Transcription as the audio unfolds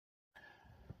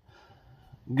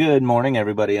Good morning,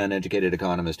 everybody. Uneducated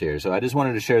Economist here. So I just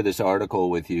wanted to share this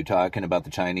article with you talking about the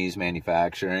Chinese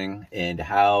manufacturing and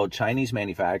how Chinese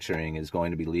manufacturing is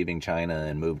going to be leaving China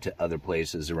and move to other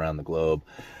places around the globe,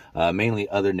 mainly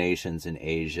other nations in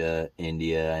Asia,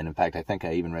 India, and in fact, I think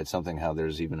I even read something how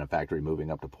there's even a factory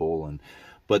moving up to Poland.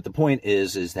 But the point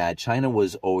is that China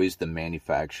was always the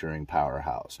manufacturing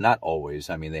powerhouse. Not always.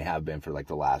 I mean, they have been for like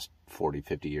the last 40,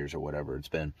 50 years or whatever it's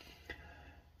been.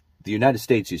 The United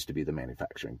States used to be the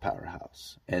manufacturing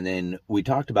powerhouse. And then we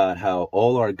talked about how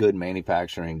all our good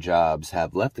manufacturing jobs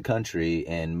have left the country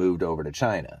and moved over to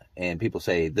China. And people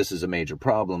say this is a major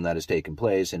problem that has taken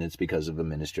place, and it's because of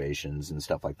administrations and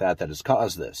stuff like that has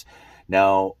caused this.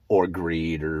 Now, or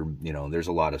greed, or, there's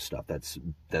a lot of stuff that's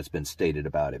been stated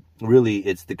about it. Really,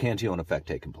 it's the Cantillon effect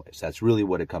taking place. That's really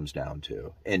what it comes down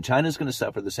to. And China's going to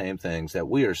suffer the same things that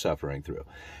we are suffering through.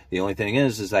 The only thing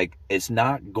is like, it's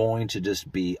not going to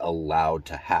just be allowed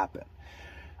to happen.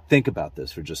 Think about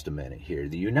this for just a minute here.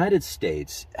 The United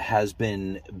States has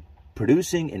been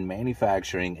producing and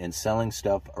manufacturing and selling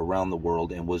stuff around the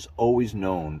world and was always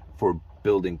known for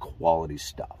building quality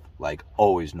stuff, like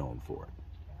always known for it.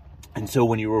 And so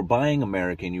when you were buying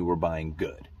American, you were buying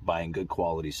good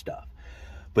quality stuff.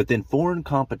 But then foreign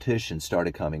competition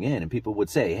started coming in, and people would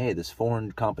say, hey, this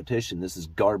foreign competition, this is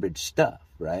garbage stuff,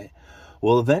 right?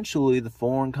 Well, eventually the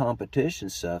foreign competition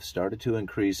stuff started to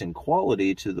increase in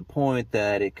quality to the point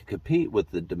that it could compete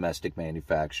with the domestic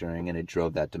manufacturing, and it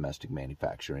drove that domestic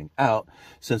manufacturing out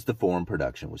since the foreign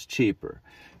production was cheaper.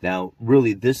 Now,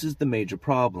 really, this is the major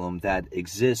problem that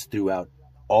exists throughout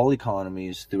all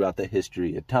economies throughout the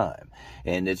history of time.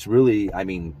 And it's really,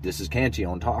 this is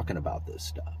Cantillon talking about this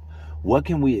stuff. What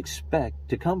can we expect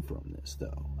to come from this,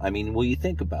 though? You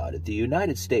think about it. The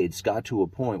United States got to a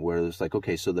point where it's like,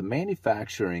 okay, so the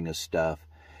manufacturing of stuff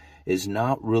is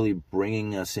not really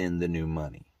bringing us in the new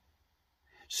money.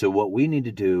 So what we need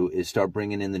to do is start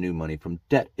bringing in the new money from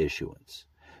debt issuance.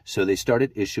 So they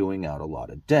started issuing out a lot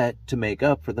of debt to make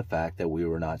up for the fact that we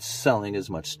were not selling as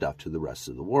much stuff to the rest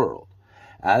of the world.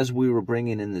 As we were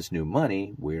bringing in this new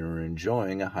money, we were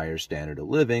enjoying a higher standard of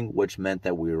living, which meant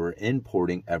that we were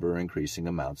importing ever-increasing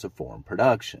amounts of foreign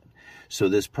production. So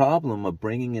this problem of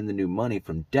bringing in the new money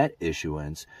from debt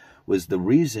issuance was the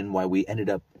reason why we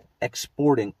ended up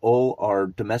exporting all our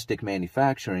domestic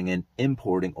manufacturing and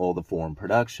importing all the foreign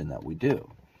production that we do.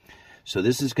 So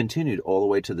this has continued all the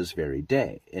way to this very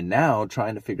day. And now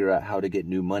trying to figure out how to get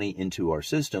new money into our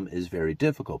system is very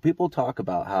difficult. People talk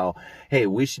about how, hey,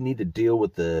 we should need to deal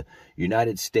with the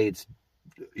United States,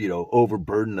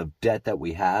 overburden of debt that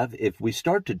we have. If we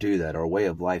start to do that, our way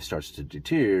of life starts to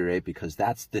deteriorate, because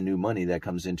that's the new money that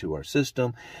comes into our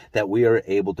system that we are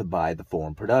able to buy the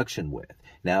foreign production with.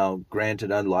 Now,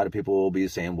 granted, a lot of people will be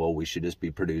saying, well, we should just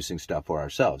be producing stuff for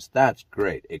ourselves. That's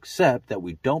great, except that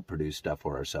we don't produce stuff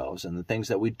for ourselves, and the things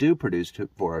that we do produce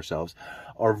for ourselves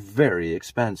are very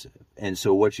expensive. And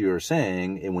so what you're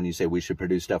saying, and when you say we should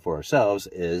produce stuff for ourselves,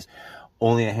 is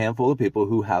only a handful of people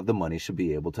who have the money should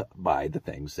be able to buy the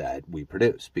things that we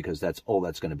produce, because that's all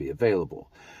that's going to be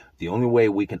available. The only way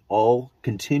we can all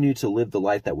continue to live the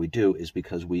life that we do is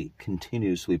because we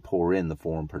continuously pour in the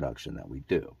foreign production that we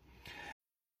do.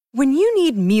 When you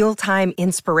need mealtime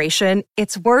inspiration,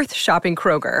 it's worth shopping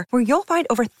Kroger, where you'll find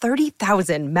over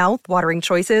 30,000 mouth-watering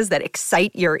choices that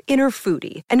excite your inner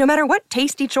foodie. And no matter what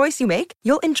tasty choice you make,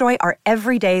 you'll enjoy our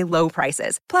everyday low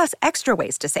prices, plus extra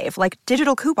ways to save, like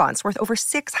digital coupons worth over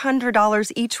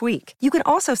 $600 each week. You can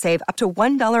also save up to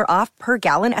 $1 off per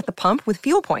gallon at the pump with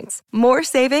fuel points. More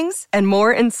savings and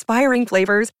more inspiring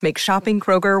flavors make shopping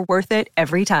Kroger worth it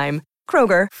every time.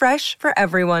 Kroger, fresh for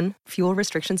everyone. Fuel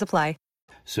restrictions apply.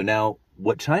 So now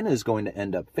what China is going to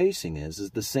end up facing is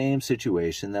the same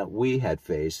situation that we had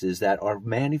faced, is that our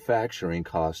manufacturing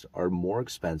costs are more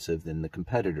expensive than the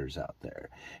competitors out there.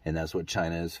 And that's what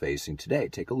China is facing today.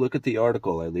 Take a look at the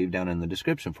article I leave down in the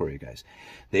description for you guys.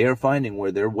 They are finding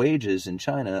where their wages in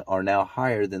China are now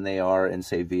higher than they are in,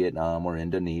 say, Vietnam or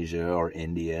Indonesia or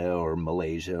India or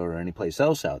Malaysia or any place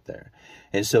else out there.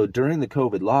 And so during the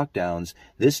COVID lockdowns,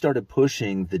 this started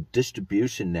pushing the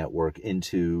distribution network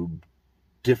into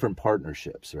different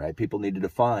partnerships, right? People needed to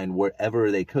find wherever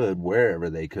they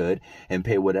could, and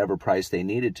pay whatever price they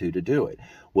needed to do it.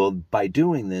 Well, by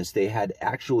doing this, they had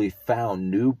actually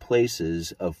found new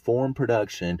places of foreign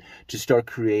production to start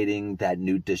creating that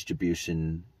new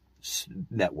distribution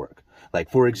network. Like,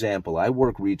 for example, I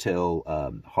work retail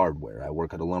hardware. I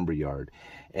work at a lumber yard,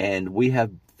 and we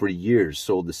have for years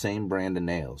sold the same brand of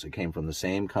nails. It came from the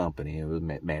same company. It was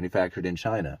manufactured in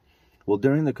China. Well,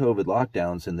 during the COVID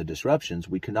lockdowns and the disruptions,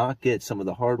 we could not get some of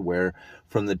the hardware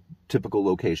from the typical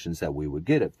locations that we would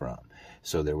get it from.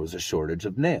 So there was a shortage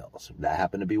of nails. That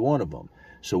happened to be one of them.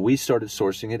 So we started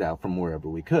sourcing it out from wherever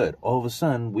we could. All of a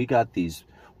sudden, we got these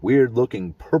weird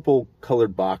looking purple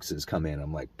colored boxes come in.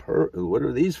 I'm like, what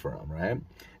are these from, right?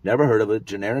 Never heard of it.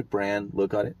 Generic brand,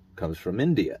 look at it, comes from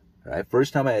India, right?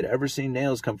 First time I had ever seen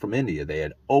nails come from India. They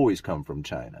had always come from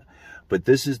China. But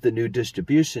this is the new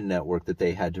distribution network that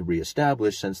they had to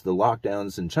reestablish since the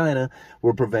lockdowns in China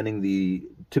were preventing the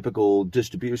typical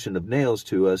distribution of nails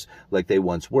to us like they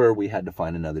once were. We had to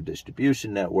find another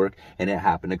distribution network, and it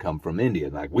happened to come from India.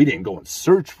 Like, we didn't go and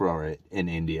search for it in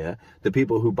India. The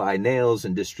people who buy nails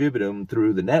and distribute them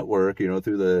through the network, through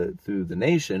the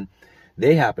nation,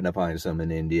 they happened to find some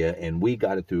in India, and we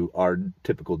got it through our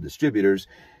typical distributors.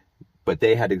 But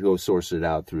they had to go source it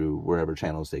out through wherever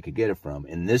channels they could get it from.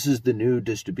 And this is the new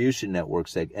distribution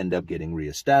networks that end up getting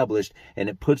reestablished, and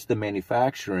it puts the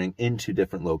manufacturing into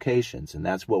different locations. And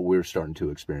that's what we're starting to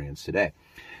experience today.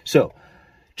 So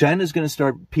China's going to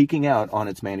start peaking out on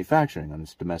its manufacturing, on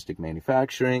its domestic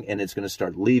manufacturing, and it's going to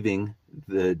start leaving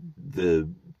the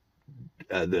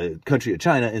country of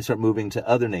China and start moving to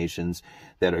other nations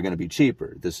that are going to be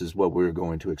cheaper. This is what we're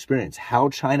going to experience. How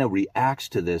China reacts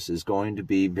to this is going to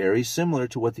be very similar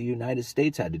to what the United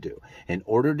States had to do. In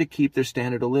order to keep their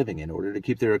standard of living, in order to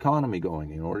keep their economy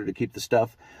going, in order to keep the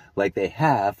stuff like they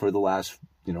have for the last,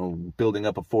 building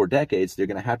up of 4 decades, they're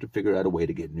going to have to figure out a way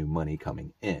to get new money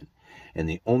coming in. And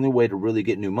the only way to really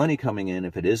get new money coming in,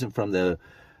 if it isn't from the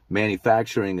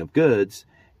manufacturing of goods,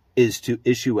 is to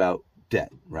issue out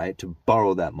debt, right? To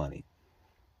borrow that money,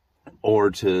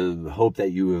 or to hope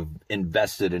that you have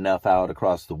invested enough out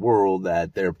across the world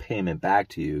that their payment back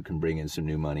to you can bring in some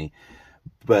new money.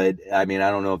 But I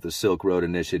don't know if the Silk Road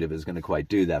Initiative is going to quite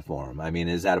do that for them.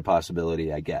 Is that a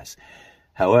possibility? I guess.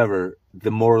 However,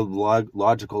 the more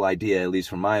logical idea, at least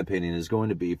from my opinion, is going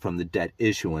to be from the debt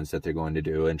issuance that they're going to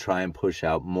do and try and push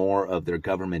out more of their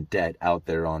government debt out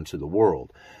there onto the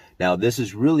world. Now, this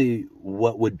is really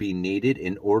what would be needed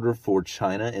in order for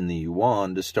China and the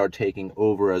yuan to start taking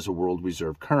over as a world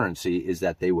reserve currency, is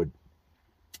that they would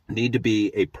need to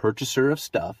be a purchaser of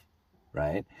stuff,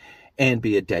 right, and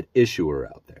be a debt issuer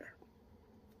out there.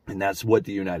 And that's what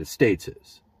the United States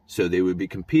is. So they would be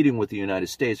competing with the United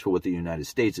States for what the United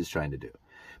States is trying to do.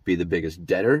 Be the biggest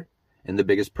debtor and the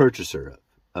biggest purchaser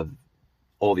of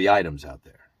all the items out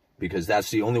there. Because that's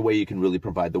the only way you can really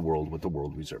provide the world with the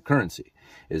world reserve currency,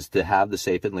 is to have the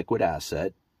safe and liquid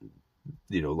asset,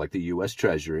 like the U.S.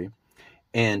 Treasury,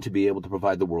 and to be able to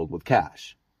provide the world with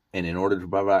cash. And in order to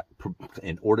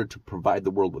provide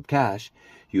the world with cash,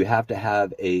 you have to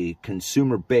have a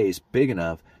consumer base big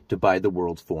enough to buy the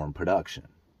world's foreign production.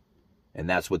 And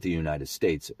that's what the United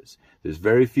States is. There's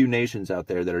very few nations out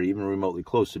there that are even remotely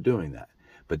close to doing that.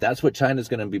 But that's what China's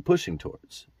going to be pushing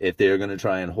towards if they're going to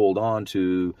try and hold on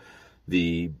to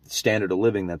the standard of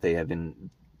living that they have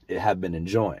been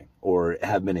enjoying, or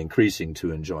have been increasing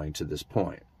to enjoying to this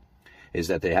point, is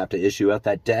that they have to issue out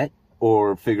that debt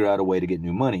or figure out a way to get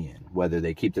new money in, whether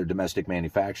they keep their domestic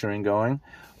manufacturing going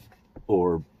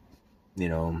or,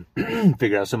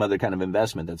 figure out some other kind of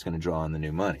investment that's going to draw in the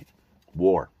new money.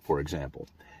 War, for example.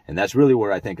 And that's really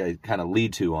where I think I kind of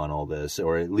lead to on all this,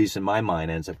 or at least in my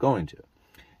mind ends up going to,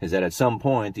 is that at some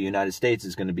point the United States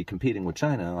is going to be competing with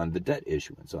China on the debt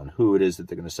issuance, on who it is that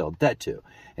they're going to sell debt to.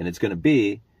 And it's going to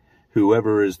be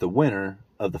whoever is the winner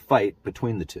of the fight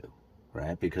between the two,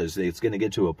 right? Because it's going to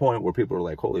get to a point where people are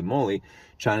like, holy moly,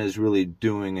 China is really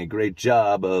doing a great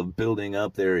job of building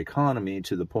up their economy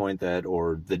to the point that,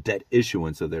 or the debt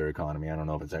issuance of their economy. I don't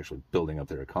know if it's actually building up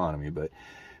their economy, but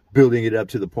building it up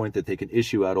to the point that they can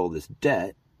issue out all this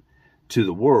debt to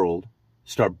the world,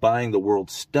 start buying the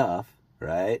world's stuff,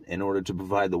 right, in order to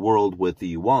provide the world with the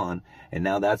yuan. And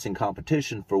now that's in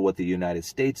competition for what the United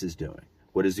States is doing.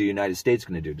 What is the United States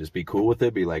going to do? Just be cool with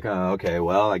it? Be like, oh, okay,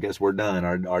 well, I guess we're done.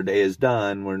 Our day is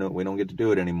done. We don't get to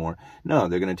do it anymore. No,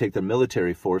 they're going to take their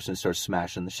military force and start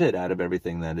smashing the shit out of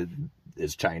everything that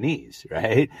is Chinese,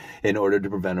 right, in order to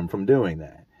prevent them from doing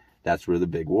that. That's where the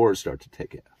big wars start to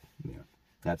take it.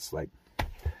 That's like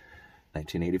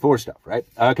 1984 stuff, right?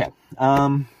 Okay.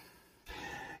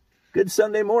 Good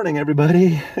Sunday morning,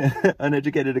 everybody.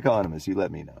 Uneducated economist, you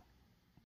let me know.